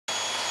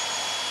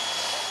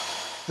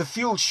The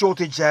fuel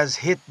shortage has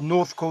hit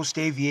North Coast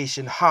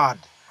Aviation hard,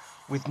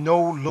 with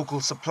no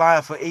local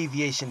supplier for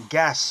aviation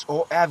gas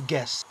or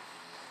Avgas.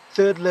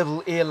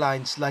 Third-level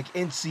airlines like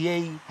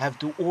NCA have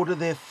to order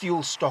their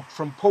fuel stock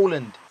from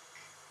Poland.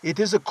 It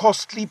is a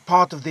costly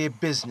part of their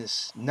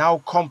business, now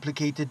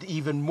complicated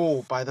even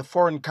more by the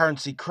foreign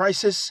currency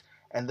crisis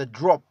and the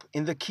drop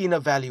in the Kina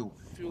value.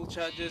 Fuel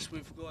charges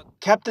we've got.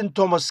 Captain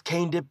Thomas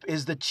Kaindip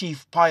is the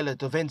chief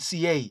pilot of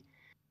NCA.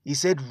 He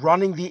said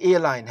running the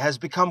airline has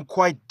become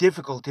quite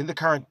difficult in the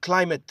current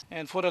climate.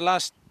 And for the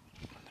last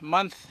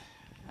month,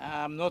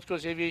 North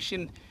Coast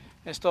Aviation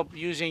has stopped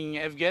using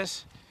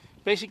Avgas.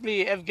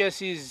 Basically,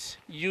 Avgas is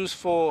used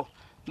for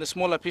the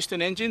smaller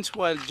piston engines,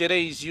 while Jetta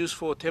is used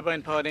for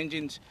turbine-powered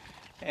engines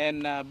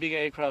and bigger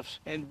aircrafts.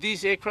 And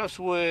these aircrafts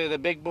were the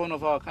backbone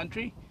of our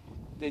country.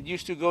 They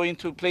used to go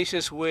into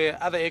places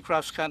where other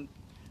aircrafts can't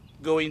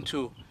go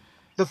into.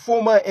 The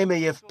former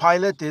MAF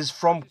pilot is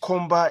from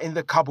Komba in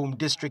the Kabum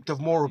district of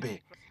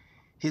Morobe.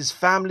 His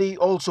family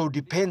also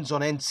depends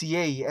on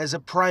NCA as a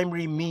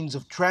primary means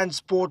of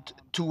transport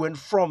to and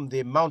from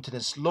their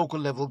mountainous local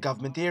level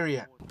government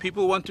area.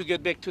 People want to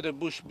get back to the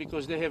bush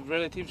because they have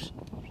relatives.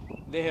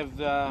 They have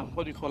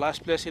what we call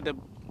last place in the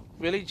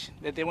village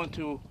that they want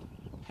to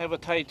have a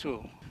tie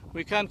to.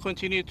 We can't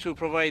continue to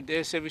provide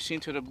air service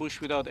into the bush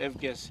without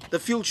Avgas. The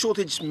fuel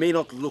shortage may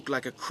not look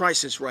like a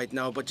crisis right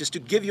now, but just to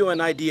give you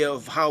an idea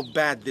of how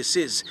bad this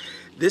is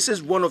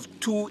one of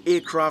two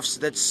aircrafts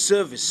that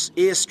service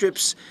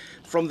airstrips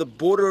from the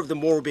border of the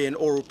Morobe and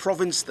Morobe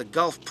Province, the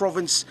Gulf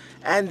Province,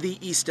 and the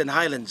Eastern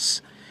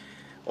Highlands.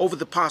 Over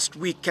the past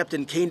week,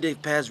 Captain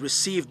Kaindip has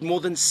received more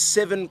than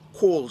 7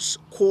 calls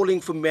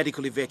calling for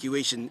medical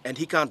evacuation, and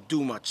he can't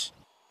do much.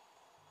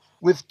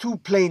 With 2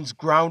 planes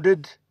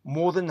grounded,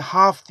 more than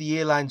half the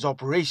airline's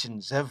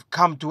operations have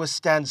come to a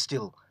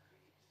standstill.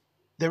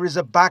 There is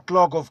a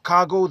backlog of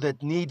cargo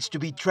that needs to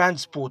be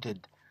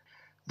transported.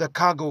 The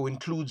cargo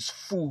includes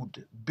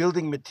food,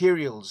 building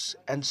materials,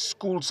 and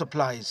school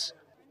supplies.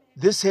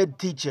 This head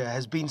teacher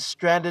has been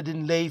stranded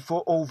in Leh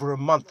for over a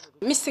month.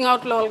 Missing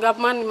out law,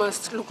 government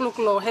must look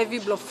law, heavy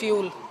blow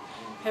fuel,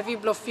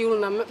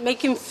 na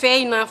make him fair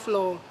enough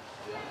law.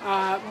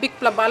 Big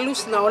pla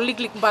balus na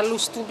liglik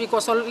balus too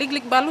because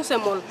liglik balus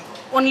emol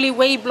only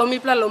way blow me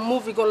pla lo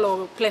move go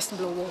lo place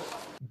blow.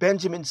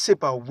 Benjamin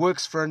Sippa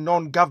works for a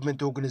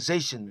non-government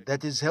organization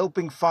that is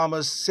helping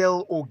farmers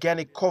sell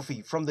organic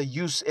coffee from the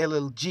use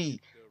LLG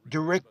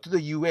direct to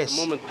the US. At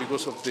the moment,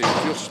 because of the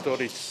fuel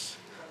storage,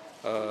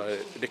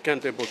 they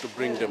can't able to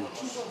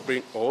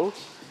bring all.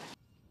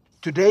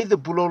 Today, the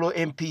Bulolo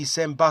MP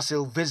Sam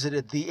Basil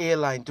visited the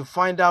airline to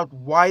find out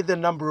why the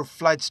number of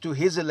flights to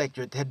his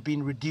electorate had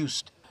been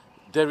reduced.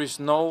 There is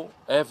no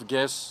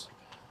Avgas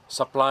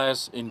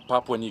suppliers in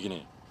Papua New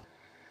Guinea.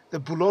 The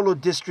Bulolo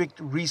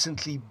district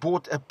recently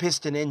bought a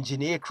piston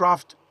engine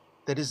aircraft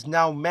that is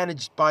now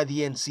managed by the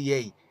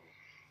NCA.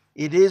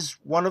 It is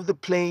one of the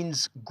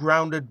planes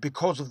grounded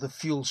because of the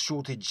fuel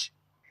shortage.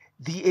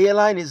 The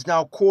airline is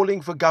now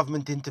calling for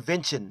government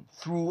intervention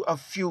through a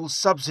fuel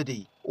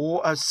subsidy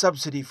or a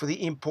subsidy for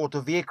the import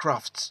of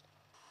aircrafts.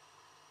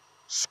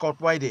 Scott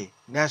Waide,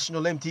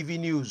 National EMTV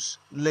News,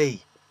 Leh.